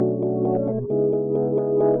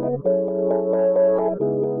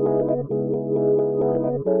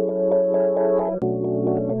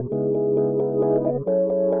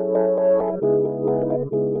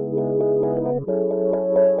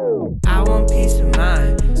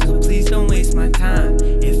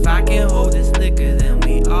can hold this liquor, then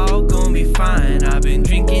we all gon' be fine. I've been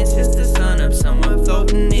drinking since the sun up, somewhere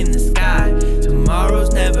floating in the sky.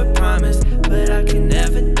 Tomorrow's never promised, but I can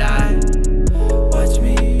never die. Watch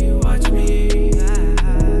me, watch me,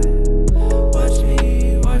 watch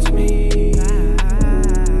me, watch me,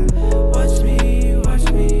 watch me, watch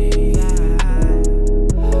me,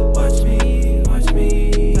 watch me, watch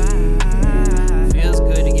me. Feels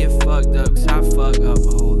good to get fucked up, 'cause I fuck up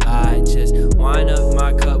a whole lot. Just wind up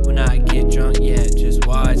my cup when I get drunk, yeah, just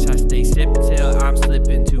watch. I stay sipping till I'm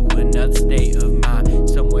slipping to another state of mind.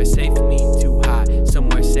 Somewhere safe for me, too high,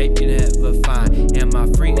 somewhere safe you never find. Am I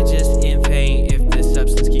free or just in pain if the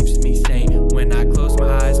substance keeps me sane? When I close my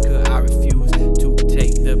eyes, could I refuse to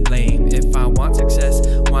take the blame? If I want success,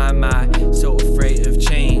 why am I so afraid of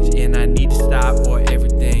change? And I need to stop or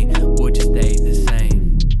everything will just stay the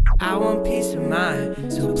same. I want peace of mind,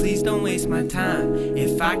 so please don't waste my time.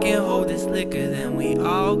 If I can hold this liquor, then we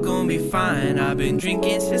all gon' be fine. I've been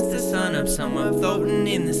drinking since the sun up, somewhere floating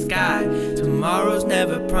in the sky. Tomorrow's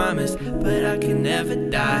never promised, but I can never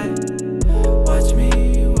die. Watch me,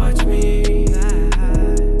 watch me,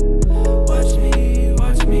 watch me,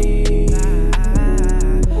 watch me,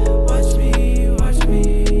 watch me, watch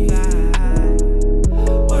me,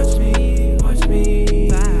 watch me, watch me.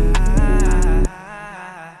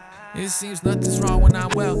 It seems nothing's wrong when I'm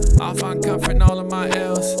well. I'll find comfort in all of my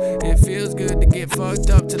ills. It feels good to get fucked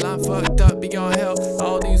up till I'm fucked up beyond help.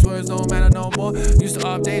 All these words don't matter no more. Used to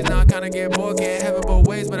off days, now I kinda get bored. Can't have it both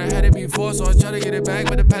ways, but I had it before, so I try to get it back,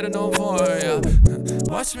 but the pattern don't fall. Yeah.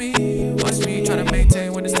 Watch me, try to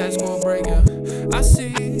maintain when the status quo break. Yeah.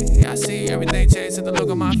 I see everything change. See the look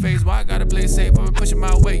on my face. Why I gotta play safe? I've been pushing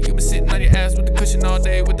my weight. You been sitting on your ass with the cushion all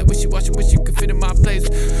day, with the wishy-washy. Wish you could fit in my place.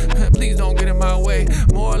 Please don't get in my way.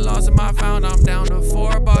 More lost than I found. I'm down to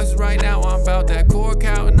 4 boxes right now. I'm about that core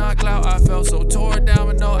count and not clout. I felt so torn down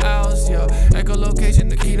with no outs. Yeah, echolocation,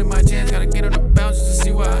 the key to my chance. Gotta get on the bounce just to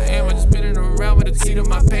see where I am. I'm just spinning around with the seat of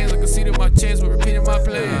my pants, like a seat of my chance. We're repeating my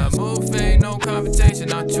plans. Move fade, no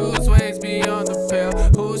confrontation. I choose ways beyond the pale.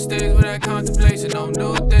 Who stays with that contemplation? No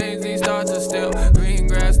new things, these thoughts are still. Green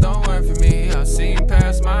grass don't work for me. I've seen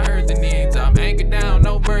past my earthly needs. I'm anchored down,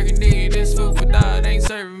 no burgundy. This food for thought ain't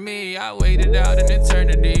serving me. I waited out an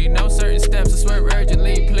eternity. No certain steps, I swear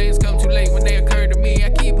urgently. Please